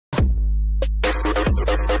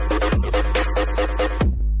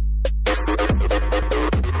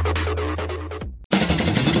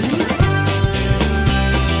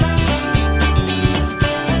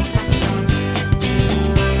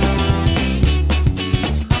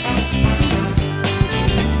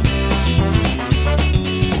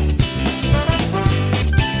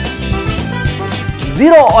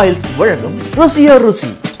Zero Oils வழங்கும் rusiyoorusi.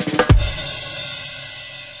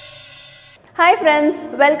 Hi friends,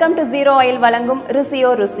 welcome to Zero Oil வழங்கும்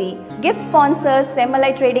rusiyoorusi. Gift sponsors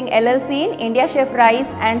Semalai Trading LLC in India Chef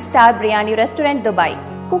Rice and Star Biryani Restaurant Dubai.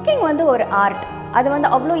 Cooking வந்து ஒரு art. அது வந்து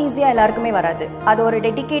அவ்வளோ ஈஸியாக எல்லாருக்குமே வராது. அது ஒரு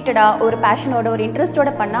டெடிக்கேட்டடாக ஒரு பேஷனோட ஒரு இன்ட்ரெஸ்டோட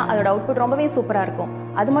பண்ணால் அதோட அவுட்புட் ரொம்பவே சூப்பராக இருக்கும்.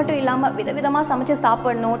 அது மட்டும் இல்லாமல் விதவிதமாக சமைச்சு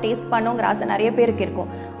சாப்பிடணும், டேஸ்ட் பண்ணுங்கிற ஆசை நிறைய பேருக்கு இருக்கும்.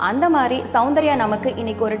 அந்த மாதிரி சௌந்தர்யா நமக்கு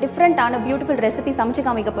இன்னைக்கு ஒரு டிஃப்ரெண்டான பியூட்டிஃபுல் ரெசிபி சமைச்சு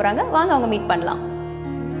காமிக்க போகிறாங்க. வாங்க அவங்க மீட் பண்ணலாம்.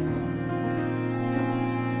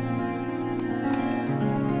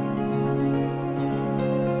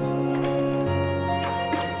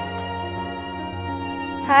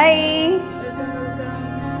 ஹாய்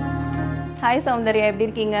ஹாய் சௌந்தர்யா, எப்படி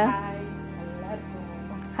இருக்கீங்க?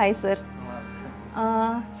 Hi sir.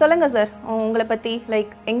 சொல்லுங்க சார், உங்களை பத்தி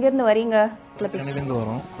லைக் எங்கேருந்து வரீங்க? சென்னையிலேருந்து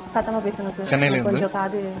வரோம். சத்தமா பேசுங்க சார். சென்னையிலேருந்து கொஞ்சம்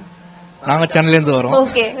காது. நாங்க சென்னையிலேருந்து வரோம்.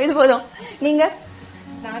 ஓகே, இது போதும். நீங்க?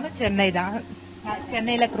 நானும் சென்னை தான்.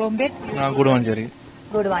 சென்னையில குரோம்பேட். நான் குடுவாஞ்சேரி.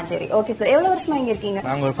 குடுவாஞ்சேரி. Okay sir. எவ்வளவு வருஷமா இங்க இருக்கீங்க?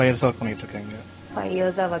 நாங்க ஒரு 5 years ஒர்க் பண்ணிட்டு இருக்கேங்க. 5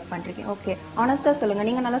 years ஒர்க் பண்றீங்க. ஓகே, ஆனஸ்டா சொல்லுங்க,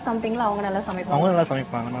 நீங்க நல்லா சமைப்பீங்களா, அவங்க நல்லா சமைப்பாங்க? அவங்க நல்லா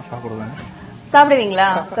சமைப்பாங்க, நான் சாப்பிடுவேன். சாப்பிடுவீங்களா?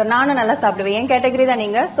 சார் நானும் நல்லா சாப்பிடுவேன். என் கேட்டகரி தான்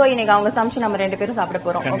நீங்க. சோ இன்னைக்கு அவங்க சமைச்சு நம்ம 2 பேரும் சாப்பிட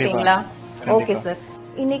போறோம். ஓகேங்களா? Okay sir.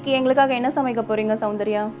 இன்னைக்கு எங்களுக்காக என்ன சமைக்க போறீங்க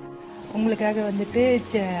சௌந்தர்யா? உங்களுக்காக வந்துட்டு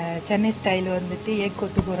சென்னை ஸ்டைல் வந்துட்டு எக்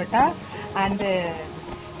கொத்து parotta and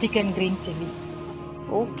chicken green chilli.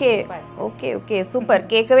 Okay okay okay, super.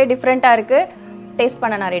 கேட்கவே டிஃப்ரெண்டா இருக்கு. டேஸ்ட்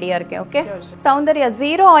பண்ண நான் ரெடியா இருக்கேன். ஓகே சௌந்தர்யா,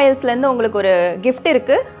 ஜீரோ ஆயில்ஸ்ல இருந்து உங்களுக்கு ஒரு கிஃப்ட்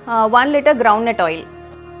இருக்கு. 1 liter கிரவுண்ட்நட் ஆயில்.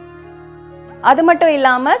 அது மட்டும்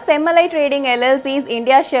இல்லாம Semmalai trading LLC's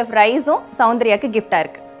India chef ரைஸும் சௌந்தர்யாக்கு கிஃப்டா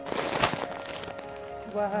இருக்கு.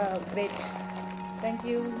 Great, thank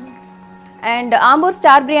you. And Ambur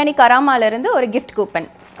star biryani கராமால இருந்து ஒரு கிஃப்ட் கூப்பன்.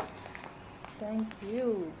 Thank you.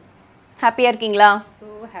 ஹாப்பியா இருக்கீங்களா? So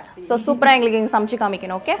happy. சோ சூப்பரா எங்களுக்கு இங்க சமைச்சு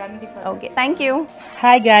காமிக்கணும். Okay okay, thank you.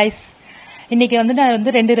 Hi guys, இன்னைக்கு வந்து நான்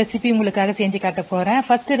வந்து 2 ரெசிபி உங்களுக்காக செஞ்சு காட்ட போறேன்.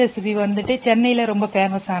 ஃபர்ஸ்ட் ரெசிபி வந்துட்டு சென்னையில ரொம்ப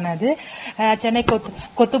ஃபேமஸ் ஆனது சென்னை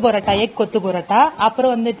கொத்து பரோட்டா, எக் கொத்து பரோட்டா.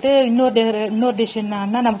 அப்புறம் வந்துட்டு இன்னொரு டிஷ்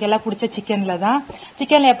என்னன்னா நமக்கு எல்லாம் பிடிச்ச சிக்கன்ல தான்.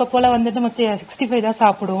 சிக்கன்ல எப்ப போல வந்துட்டு நம்ம 65 தான்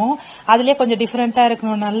சாப்பிடுவோம். அதுலயே கொஞ்சம் டிஃபரெண்டா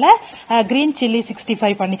இருக்கணும்னால கிரீன் சில்லி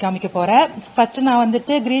 65 பண்ணி காமிக்க போறேன். ஃபர்ஸ்ட் நான்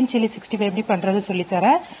வந்துட்டு கிரீன் சில்லி 65 எப்படி பண்றது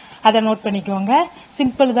சொல்லித்தரேன். அதை நோட் பண்ணிக்கோங்க.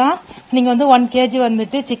 சிம்பிள் தான். நீங்க வந்து 1 kg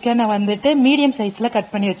வந்துட்டு சிக்கனை வந்துட்டு மீடியம் சைஸ்ல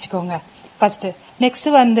கட் பண்ணி வச்சுக்கோங்க ஃபர்ஸ்ட். நெக்ஸ்ட்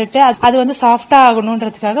வந்துட்டு அது வந்து சாஃப்டா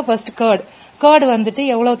ஆகணும்ன்றதுக்காக ஃபர்ஸ்ட் கர்ட் வந்துட்டு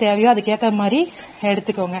எவ்வளவு தேவையோ அதுக்கேற்ற மாதிரி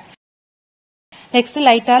எடுத்துக்கோங்க. நெக்ஸ்ட்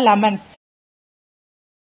லைட்டா லெமன்.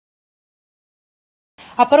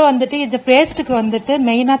 அப்புறம் வந்துட்டு இந்த பேஸ்டுக்கு வந்துட்டு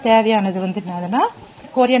மெயினா தேவையானது வந்து என்னதுன்னா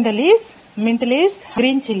coriander leaves, mint leaves,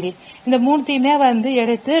 green chilli. இந்த 3த்தையுமே வந்து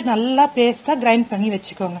எடுத்து நல்லா பேஸ்டா கிரைண்ட் பண்ணி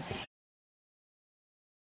வச்சுக்கோங்க.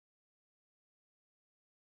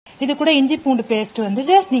 இது கூட இஞ்சி பூண்டு பேஸ்ட்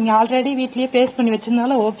வந்துட்டு நீங்க ஆல்ரெடி வீட்லயே பேஸ்ட் பண்ணி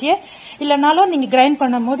வச்சிருந்தாலும் ஓகே, இல்லனாலும் நீங்க கிரைண்ட்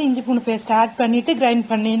பண்ணும் போது இஞ்சி பூண்டு பேஸ்ட் ஆட் பண்ணிட்டு கிரைண்ட்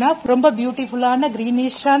பண்ணினா ரொம்ப பியூட்டிஃபுல்லான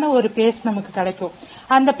கிரீனிஷான ஒரு பேஸ்ட் நமக்கு கிடைக்கும்.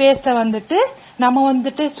 அந்த பேஸ்ட்டை வந்துட்டு நம்ம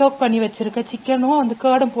வந்துட்டு ஸ்டோக் பண்ணி வச்சிருக்க சிக்கனும் வந்து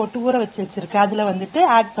கர்டும் போட்டு ஊற வச்சு வச்சிருக்க அதுல வந்துட்டு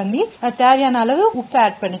ஆட் பண்ணி தேவையான அளவு உப்பு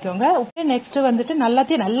ஆட் பண்ணிக்கோங்க. உப்பு நெக்ஸ்ட் வந்துட்டு நல்லா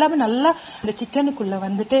இந்த சிக்கனுக்குள்ள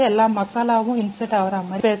வந்துட்டு எல்லா மசாலாவும் இன்சர்ட் ஆகிற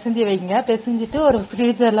மாதிரி பிசைஞ்சு வைங்க. பிசைஞ்சிட்டு ஒரு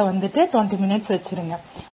ஃப்ரீசர்ல வந்துட்டு 20 minutes வச்சிருங்க.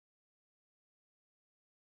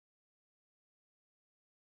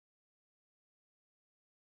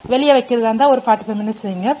 வெளியே வைக்கிறதா இருந்தா ஒரு 45 minutes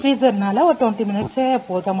வைங்க. ஃப்ரீசர்னால ஒரு 20 minutes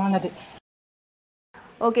போதுமானது.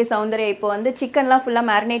 ஓகே சௌந்தர்யா, இப்போ வந்து சிக்கன்லாம் ஃபுல்லா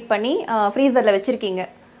மேரினேட் பண்ணி ஃப்ரீசர்ல வச்சிருக்கீங்க.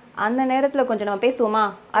 அந்த நேரத்துல கொஞ்சம் நம்ம பேசுவோமா,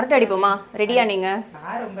 அரட்டை அடிப்போமா? ரெடியா நீங்க?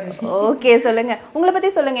 ஓகே, சொல்லுங்க, உங்களை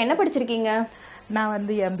பத்தி சொல்லுங்க. என்ன படிச்சிருக்கீங்க? நான்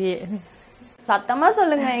வந்து MBA. சத்தமா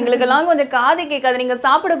சொல்லுங்க, எங்களுக்கெல்லாம் கொஞ்சம் காது கேட்காது. நீங்க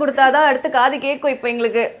சாப்பிட கொடுத்தாதான் அடுத்து காது கேட்கும். இப்போ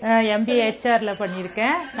எங்களுக்கு MBA HRல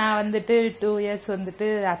பண்ணிருக்கேன். நான் வந்துட்டு 2 years வந்துட்டு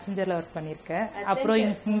அசெஞ்சர்ல ஒர்க் பண்ணிருக்கேன். அப்புறம்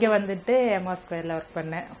இங்க வந்துட்டு MR ஸ்கொயர்ல ஒர்க்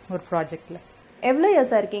பண்ணேன் ஒரு ப்ராஜெக்ட்ல. எவ்வளவு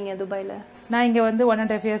இயர்ஸா இருக்கீங்க துபாயில? நான் இங்க வந்து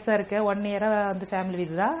 1.5 years இருக்கேன். 1 year வந்து ஃபேமிலி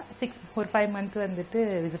விசா, ஒரு 5 months வந்துட்டு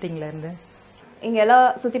விசிட்டிங்ல இருந்து. இங்க எல்லாம்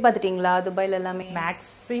சுத்தி பாத்துட்டீங்களா துபாயில? எல்லாமே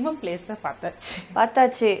மேக்ஸிமம் பிளேஸ்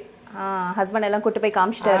பார்த்தாச்சு. ஹஸ்பண்ட் எல்லாம் கூட்டு போய்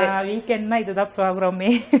காமிச்சிட்டாரு. வீக்கெண்ட்னா இதுதான் ப்ரோக்ராமே.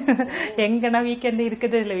 எங்கன்னா வீக்கெண்ட்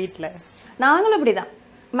இருக்குது இல்ல வீட்டுல. நாங்களும் இப்படிதான்.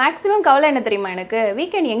 மேக்ஸிமம் கவலை என்ன தெரியுமா எனக்கு?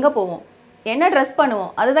 வீக்கெண்ட் எங்க போவோம், என்ன ட்ரெஸ்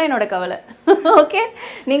பண்ணுவோம், அதுதான் என்னோட கவலை. ஓகே,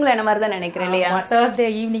 நீங்களும் என்ன மாதிரி தான் நினைக்கிறேன் இல்லையா? Thursday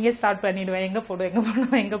ஈவினிங்கே ஸ்டார்ட் பண்ணிடுவேன்,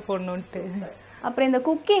 எங்க போடணும்ட்டு. அப்புறம் இந்த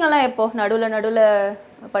குக்கிங் எல்லாம் எப்போ நடுவுல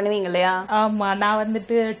பண்ணுவீங்க இல்லையா? ஆமா, நான்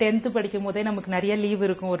வந்துட்டு 10th படிக்கும் போதே நமக்கு நிறைய லீவ்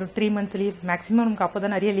இருக்கும். ஒரு 3 month லீவ் மேக்ஸிமம் நமக்கு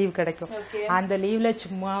அப்பதான் நிறைய லீவ் கிடைக்கும். அந்த லீவ்ல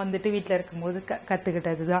சும்மா வந்துட்டு வீட்டுல இருக்கும்போது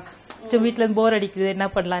கத்துக்கிட்டதுதான். வீட்டுல இருந்து போர் அடிக்குது, என்ன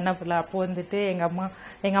பண்ணலாம். அப்போ வந்துட்டு எங்க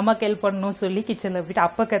அம்மாக்கு ஹெல்ப் பண்ணணும் சொல்லி கிச்சன்ல போயிட்டு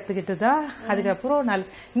அப்ப கத்துக்கிட்டுதான். அதுக்கப்புறம்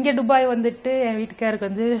இங்க துபாய் வந்துட்டு என்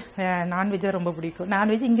வீட்டுக்காருக்கு வந்து நான்வெஜ்ஜா ரொம்ப பிடிக்கும்.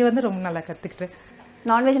 நான்வெஜ் இங்க வந்து ரொம்ப நல்லா கத்துக்கிட்டேன்.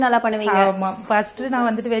 நான்வெஜ் நல்லா பண்ணுவீங்க? ஆமா, ஃபர்ஸ்ட் நான்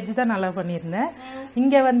வந்துட்டு வெஜ் தான் நல்லா பண்ணியிருந்தேன்.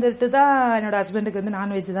 இங்க வந்துட்டு தான் என்னோட ஹஸ்பண்டுக்கு வந்து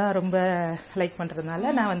நான்வெஜ் தான் ரொம்ப லைக்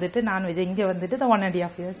பண்றதுனால நான் வந்துட்டு நான்வெஜ் இங்க வந்துட்டு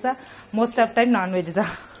 1.5 years most of time non veg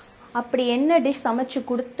தான். அப்படி என்ன டிஷ் சமைச்சு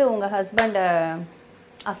கொடுத்து உங்க ஹஸ்பண்ட்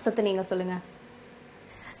அசத்து நீங்க சொல்லுங்க.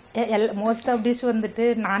 மோஸ்ட் ஆஃப் டிஷ் வந்துட்டு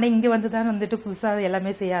நானே இங்க வந்துதான் வந்துட்டு புதுசா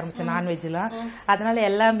எல்லாமே செய்ய ஆரம்பிச்சேன் நான்வெஜ்லாம். அதனால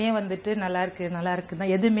எல்லாமே வந்துட்டு நல்லா இருக்கு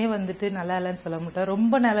தான். எதுவுமே வந்துட்டு நல்லா இல்லைன்னு சொல்ல மாட்டேன்.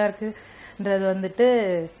 ரொம்ப நல்லா இருக்குன்றது வந்துட்டு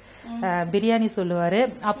பிரியாணி சொல்லுவாரு.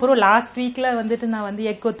 அப்புறம் லாஸ்ட் வீக்ல வந்துட்டு நான் வந்து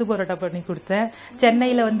எக் கொத்து பரோட்டா பண்ணி கொடுத்தேன்.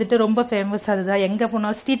 சென்னையில வந்துட்டு ரொம்ப ஃபேமஸ் அதுதான். எங்க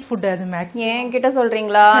போனாலும் ஸ்ட்ரீட் ஃபுட் அது மேக்ஸ். என்கிட்ட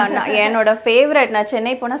சொல்றீங்களா? என்னோட ஃபேவரட். நான்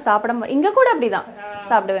சென்னை போனா சாப்பிட இங்க கூட அப்படிதான்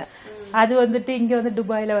சாப்பிடுவேன். அது வந்துட்டு இங்க வந்து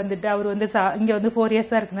துபாயில வந்துட்டு அவர் வந்து இங்க வந்து 4 years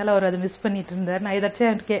இருக்கனால அவர் அதை மிஸ் பண்ணிட்டு இருந்தார். நான்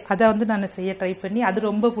ஏதாச்சும் அதை வந்து நான் செய்ய ட்ரை பண்ணி அது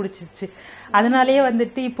ரொம்ப பிடிச்சிருச்சு. அதனாலயே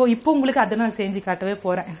வந்துட்டு இப்போ உங்களுக்கு அதை நான் செஞ்சு காட்டவே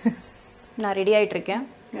போறேன். நான் ரெடி ஆயிட்டு இருக்கேன்.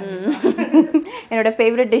 என்னோட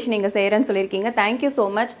ஃபேவரட் டிஷ் நீங்க செய்யறேன்னு சொல்லிருக்கீங்க. Thank you so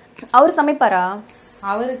much. அவர் சமைப்பாரா?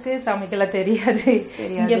 அவருக்கு சமைக்கல தெரியாது.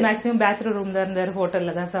 இங்க மேக்ஸிமம் பேச்சுலர் ரூம் தான் இருந்தாரு.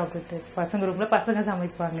 ஹோட்டல்ல தான் சாப்பிட்டுட்டு பசங்க ரூம்ல பசங்க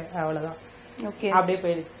சமைப்பாங்க, அவ்வளவுதான். ஓகே, அப்படியே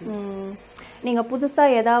போயிடுச்சு. நீங்க புதுசா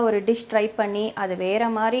ஏதாவது ஒரு டிஷ் ட்ரை பண்ணி அது வேற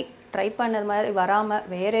மாதிரி ட்ரை பண்ணது மாதிரி வராம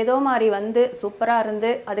வேற ஏதோ மாதிரி வந்து சூப்பரா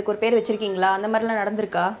இருந்து அதுக்கு ஒரு பேர் வச்சிருக்கீங்களா? அந்த மாதிரிலாம்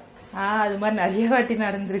நடந்திருக்கா? அது மாதிரி நிறைய வாட்டி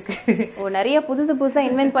நடந்திருக்கு. நிறைய புதுசா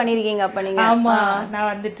இன்வென்ட் பண்ணிருக்கீங்க அப்ப நீங்க? ஆமா, நான்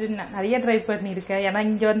வந்துட்டு நிறைய ட்ரை பண்ணிருக்கேன். ஏன்னா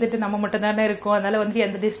இங்க வந்துட்டு நம்ம மட்டும் தானே இருக்கோம். அதனால வந்து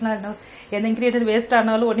எந்த டிஷ்னா எந்த இன்கிரியன்ட் வேஸ்ட்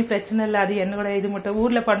ஆனாலும் ஒன்னும் பிரச்சனை இல்லை. அது என்னோட இது மட்டும்.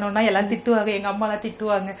 ஊர்ல பண்ணோம்னா எல்லாம் திட்டுவாங்க, எங்க அம்மா எல்லாம்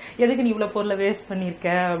திட்டுவாங்க, எதுக்கு நீ இவ்வளவு பொருளை வேஸ்ட் பண்ணிருக்க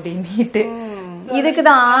அப்படின்ட்டு.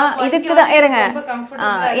 இதுக்குதான் இருங்க,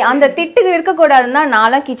 அந்த திட்டுக்கு இருக்க கூடாதுன்னா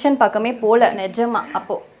நான்லாம் கிச்சன் பக்கமே போல நிஜமா.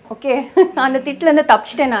 அப்போ ஓகே, அந்த திட்டுல இருந்து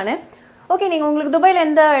தப்பிச்சிட்டேன் நானு. ஓகே, நீங்க உங்களுக்கு துபாயில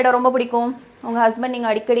எந்த இடம் ரொம்ப பிடிக்கும்? உங்க ஹஸ்பண்ட் நீங்க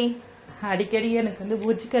அடிக்கடி எனக்கு வந்து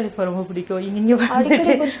புர்ஜ் கலிஃபா ரொம்ப பிடிக்கும். இங்க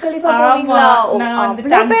அடிக்கடி புர்ஜ் கலிஃபா போவீங்களா?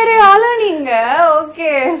 அவ்வளவு பெரிய ஆளா நீங்க?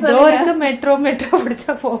 ஓகே, சொல்லுங்க. மெட்ரோ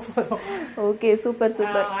பிடிச்சா போறோம். Okay, super.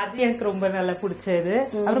 அது எனக்கு ரொம்ப நல்லா பிடிச்சது.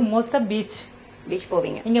 அப்புறம் மோஸ்டா பீச்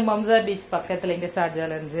போவீங்க? இங்க மம்சார் பீச் பக்கத்துல இங்க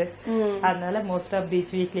ஷார்ஜால இருந்து. அதனால மோஸ்டா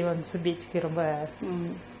பீச் வீக்லி ஒன்ஸ் பீச்சுக்கு ரொம்ப.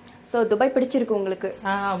 சோ துபாய் பிடிச்சிருக்கு உங்களுக்கு?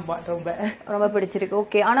 ரொம்ப பிடிச்சிருக்கு.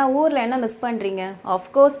 ஓகே, ஆனா ஊர்ல என்ன மிஸ் பண்றீங்க? Of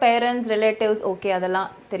course parents, relatives, okay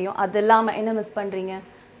அதெல்லாம் தெரியும். அது இல்லாம என்ன மிஸ் பண்றீங்க?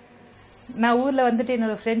 நான் ஊர்ல வந்துட்டு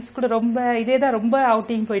என்னோட ஃப்ரெண்ட்ஸ் கூட ரொம்ப இதேதான் ரொம்ப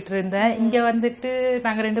அவுட்டிங் போயிட்டு இருந்தேன். இங்க வந்துட்டு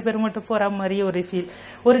நாங்க 2 பேரும் மட்டும் போற மாதிரி ஒரு ஃபீல்.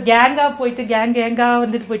 ஒரு கேங்கா போயிட்டு கேங்கா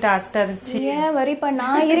வந்துட்டு போயிட்டு அட்டரிச்சு. ஏன் வரி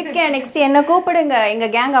நான் இருக்கேன். நெக்ஸ்ட் என்ன கூப்பிடுங்க, எங்க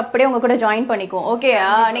கேங் அப்படியே உங்க கூட ஜாயின் பண்ணிக்கும். ஓகே,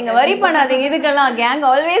 நீங்க வரி பண்ணாதீங்க, இதுக்கெல்லாம் கேங்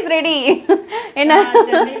ஆல்வேஸ் ரெடி. என்ன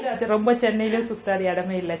ரொம்ப சென்னையில சுத்தாத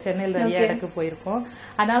இடமே இல்ல. சென்னையில நிறைய இடத்துக்கு போயிருக்கோம்.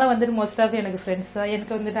 அதனால வந்துட்டு மோஸ்ட் ஆஃப் எனக்கு ஃப்ரெண்ட்ஸ் தான்.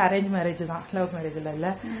 எனக்கு வந்துட்டு அரேஞ்ச் மேரேஜ் தான், லவ் மேரேஜ்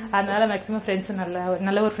இல்ல. அதனால மேக்ஸிமம் ஃப்ரெண்ட்ஸ்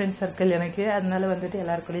நல்ல ஒரு ஃப்ரெண்ட்ஸ் சர்க்கிள் எனக்கு. அதனால வந்துட்டு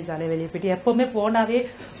எல்லாருக்குள்ளயும் ஜாலியா வெளியே போயிட்டு எப்பவுமே போனாவே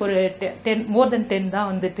ஒரு 10 more than 10 தான்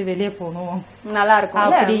வந்துட்டு வெளியே போகணும், நல்லா இருக்கும்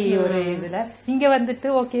அப்படி ஒரு இதுல. இங்க வந்துட்டு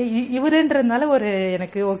ஓகே இவருன்றதுனால ஒரு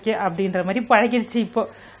எனக்கு ஓகே அப்படின்ற மாதிரி பழகிடுச்சு. இப்போ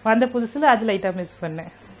வந்த புதுசுல அது லைட்டா மிஸ்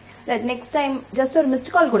பண்ணேன். நெக்ஸ்ட் டைம் ஜஸ்ட் ஒரு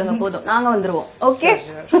மிஸ்ட் கால் கொடுங்க போதும், நாங்க வந்துருவோம். ஓகே.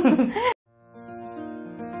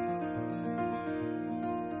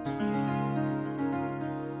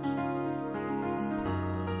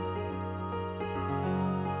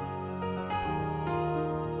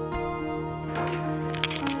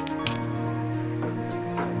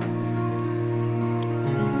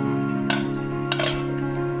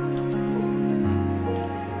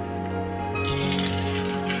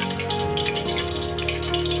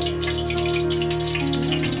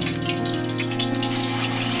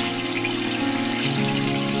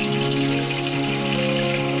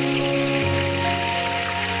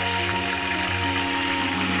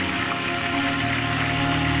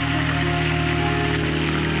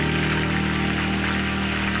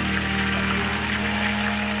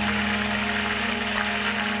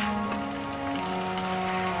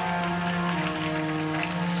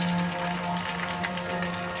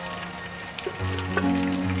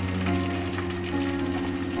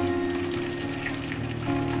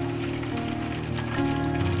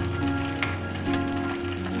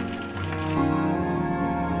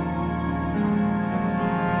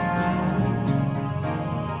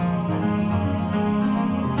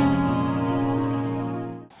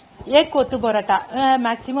 எக் கொத்து பரோட்டா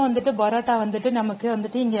மேக்சிமம் வந்துட்டு பரோட்டா வந்துட்டு நமக்கு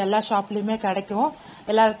வந்துட்டு இங்க எல்லா ஷாப்லயுமே கிடைக்கும்,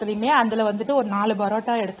 எல்லா இடத்துலயுமே. அதுல வந்துட்டு ஒரு 4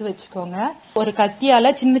 பரோட்டா எடுத்து வச்சுக்கோங்க. ஒரு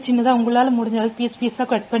கத்தியால சின்ன சின்னதா உங்களால முடிஞ்ச அளவுக்கு பீஸ் பீஸா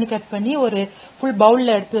கட் பண்ணி ஒரு ஃபுல்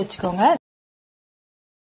பவுல்ல எடுத்து வச்சுக்கோங்க.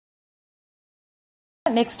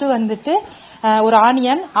 நெக்ஸ்ட் வந்துட்டு ஒரு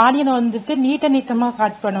ஆனியன் வந்துட்டு நீட்டமா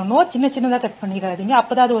கட் பண்ணணும், சின்ன சின்னதா கட் பண்ணிடாதீங்க,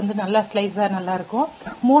 அப்பதான் அது வந்து நல்லா ஸ்லைஸா நல்லா இருக்கும்.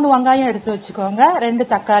 3 வெங்காயம் எடுத்து வச்சுக்கோங்க,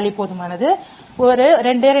 2 தக்காளி போதுமானது, ஒரு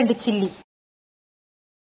 2 சில்லி.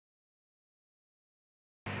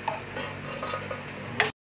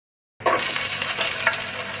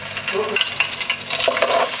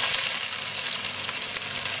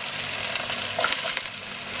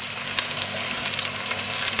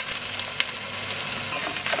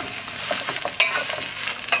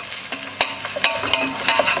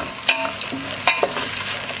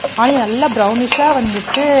 ஆனியன் நல்லா ப்ரௌனிஷா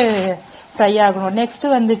வந்துட்டு ஃப்ரை ஆகணும். நெக்ஸ்ட்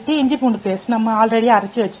வந்துட்டு இஞ்சி பூண்டு பேஸ்ட் நம்ம ஆல்ரெடி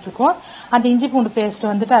அரைச்சி வச்சிருக்கோம், அந்த இஞ்சி பூண்டு பேஸ்ட்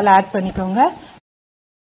வந்துட்டு அதில் ஆட் பண்ணிக்கோங்க.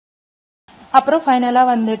 அப்புறம் ஃபைனலா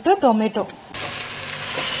வந்துட்டு டொமேட்டோ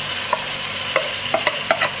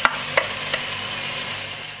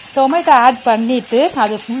ஆட் பண்ணிட்டு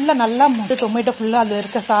அது ஃபுல்லா நல்லா டொமேட்டோ ஃபுல்லா அதுல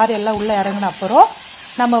இருக்க சாறு எல்லாம் உள்ள இறங்கின அப்புறம்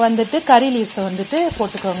நம்ம வந்துட்டு கறி லீவ்ஸ் வந்துட்டு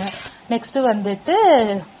போட்டுக்கோங்க. நெக்ஸ்ட் வந்துட்டு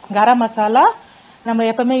கரம் மசாலா, நம்ம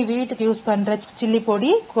எப்பவுமே வீட்டுக்கு யூஸ் பண்ற சில்லி பொடி,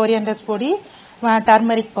 கோரியண்டர்ஸ் பொடி,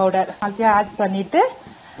 டர்மரிக் பவுடர் அதையும் ஆட் பண்ணிட்டு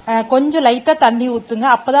கொஞ்சம் லைட்டா தண்ணி ஊத்துங்க.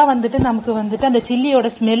 அப்பதான் வந்துட்டு நமக்கு வந்துட்டு அந்த சில்லியோட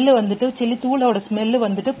ஸ்மெல்லு வந்துட்டு சில்லி தூளோட ஸ்மெல்லு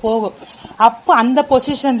வந்துட்டு போகும். அப்போ அந்த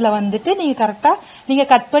பொசிஷன்ல வந்துட்டு நீங்க கரெக்டா நீங்க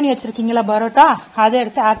கட் பண்ணி வச்சிருக்கீங்களா பரோட்டா, அதை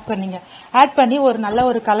எடுத்து ஆட் பண்ணீங்க. ஆட் பண்ணி ஒரு நல்ல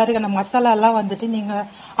ஒரு கலருக்கான மசாலா எல்லாம் வந்துட்டு நீங்க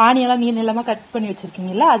ஆனியெல்லாம் நீளமா கட் பண்ணி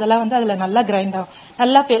வச்சிருக்கீங்களா அதெல்லாம் வந்து அதுல நல்லா கிரைண்ட் ஆகும்,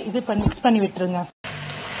 நல்லா மிக்ஸ் பண்ணி விட்டுருங்க.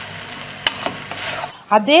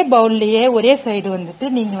 அதே பவுல்லயே ஒரே சைடு வந்துட்டு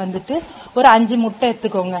நீங்க வந்துட்டு ஒரு 5 முட்டை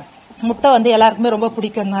எடுத்துக்கோங்க. முட்டை வந்து எல்லாருக்குமே ரொம்ப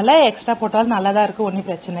பிடிக்கிறதுனால எக்ஸ்ட்ரா போட்டாலும் நல்லாதான் இருக்கு, ஒன்னும்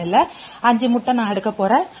பிரச்சனை இல்ல. 5 முட்டை நான் எடுக்க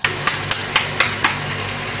போறேன்.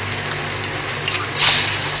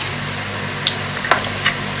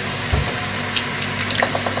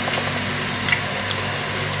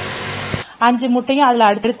 அஞ்சு முட்டையும்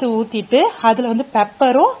அதுல அடுத்து ஊத்திட்டு அதுல வந்து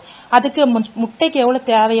பெப்பரும் அதுக்கு முட்டைக்கு எவ்வளவு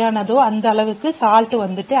தேவையானதோ அந்த அளவுக்கு சால்ட்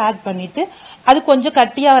வந்துட்டு ஆட் பண்ணிட்டு அது கொஞ்சம்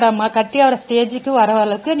கட்டியாகிற ஸ்டேஜுக்கு வர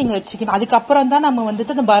அளவுக்கு நீங்க வச்சுக்கணும். அதுக்கப்புறம் தான் நம்ம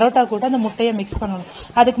வந்துட்டு அந்த பரோட்டா கூட அந்த முட்டையை மிக்ஸ் பண்ணணும்.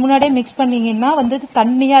 அதுக்கு முன்னாடியே மிக்ஸ் பண்ணீங்கன்னா வந்துட்டு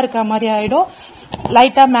தண்ணியா இருக்க மாதிரி ஆயிடும்.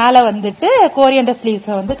 லைட்டா மேல வந்துட்டு கோரியண்டர்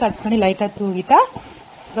லீவ்ஸை வந்து கட் பண்ணி லைட்டா தூவிட்டா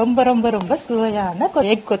ரொம்ப ரொம்ப ரொம்ப சுவையான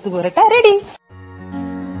எக் கொத்து பரோட்டா ரெடி.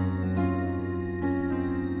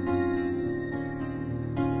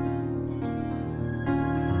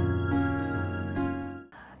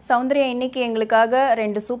 சௌந்தர்யா இன்னைக்கு எங்களுக்காக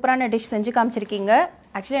 2 சூப்பரான டிஷ் செஞ்சு காமிச்சிருக்கீங்க.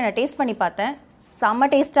 ஆக்சுவலி நான் டேஸ்ட் பண்ணி பார்த்தேன், செம்ம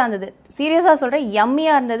டேஸ்டா இருந்தது. சீரியஸா சொல்றேன்,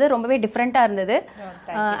 யம்மியா இருந்தது, ரொம்பவே டிஃப்ரெண்டா இருந்தது.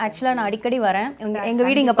 ஆக்சுவலா நான் அடிக்கடி வரேன், எங்க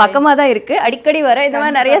வீடு இங்க பக்கமா தான் இருக்கு, அடிக்கடி வரேன். இந்த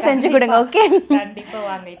மாதிரி நிறைய செஞ்சு கொடுங்க. ஓகே, கண்டிப்பா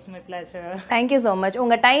வாங்க. It's my pleasure. Thank you so much.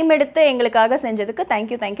 உங்க டைம் எடுத்து எங்களுக்காக செஞ்சதுக்கு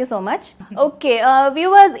thank you so much. Okay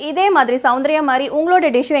viewers, இதே மாதிரி சௌந்தர்யா மாதிரி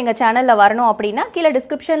உங்களோட டிஷ்ஷும் எங்க சேனல்ல வரணும் அப்படின்னா கீழே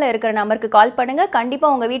டிஸ்கிரிப்ஷன்ல இருக்கிற நம்பருக்கு கால் பண்ணுங்க. கண்டிப்பா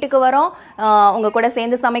உங்க வீட்டுக்கு வரோம், உங்க கூட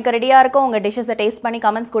சேர்ந்து சமைக்க ரெடியா இருக்கும். உங்க டிஷ்ஷஸை டேஸ்ட் பண்ணி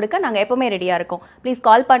கமெண்ட்ஸ் கொடுக்க நாங்க எப்பவுமே ரெடியா இருக்கோம். ப்ளீஸ்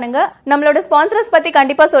கால் பண்ணுங்க. நம்மளோட ஸ்பான்சர்ஸ் பத்தி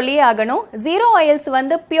கண்டிப்பா சொல்லியே ஆகணும். ஜீரோ ஆயில்ஸ்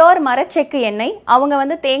வந்து பியோர் மரச்செக்கு எண்ணெய், அவங்க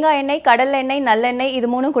வந்து தேங்காய் எண்ணெய், கடல் எண்ணெய், நல்லெண்ணெய் இது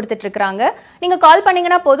 3 கொடுத்துட்டு இருக்காங்க. நீங்க கால்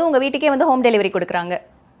பண்ணீங்கன்னா போதும், உங்க வீட்டுக்கே வந்து ஹோம் டெலிவரி கொடுக்குறாங்க.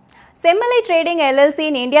 Semmalai trading LLC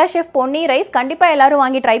India chef Ponni rice கண்டிப்பா எல்லாரும்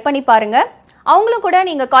வாங்கி ட்ரை பண்ணி பாருங்க. அவங்களும் கூட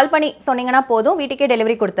நீங்க கால் பண்ணி சொன்னீங்கன்னா போதும், வீட்டுக்கே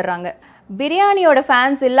டெலிவரி கொடுத்துட்றாங்க. பிரியாணியோட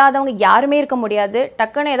ஃபேன்ஸ் இல்லாதவங்க யாருமே இருக்க முடியாது.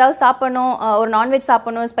 டக்குன்னு ஏதாவது சாப்பிடணும், ஒரு நான்வெஜ்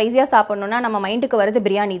சாப்பிடணும், ஸ்பைசியாக சாப்பிடணும்னா நம்ம மைண்டுக்கு வருது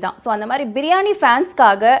பிரியாணி தான். ஸோ அந்த மாதிரி பிரியாணி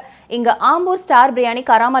ஃபேன்ஸ்க்காக இங்கே ஆம்பூர் ஸ்டார் பிரியாணி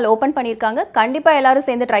கராமல் ஓப்பன் பண்ணியிருக்காங்க. கண்டிப்பாக எல்லாரும்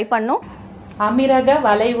சேர்ந்து ட்ரை பண்ணணும். அமீரக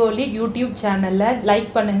வலைவொலி யூடியூப் சேனல்ல லைக்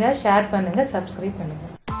பண்ணுங்க, ஷேர் பண்ணுங்க, சப்ஸ்கிரைப் பண்ணுங்க.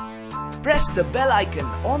 Press the bell icon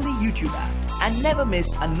on the YouTube app and never miss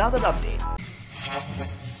another update.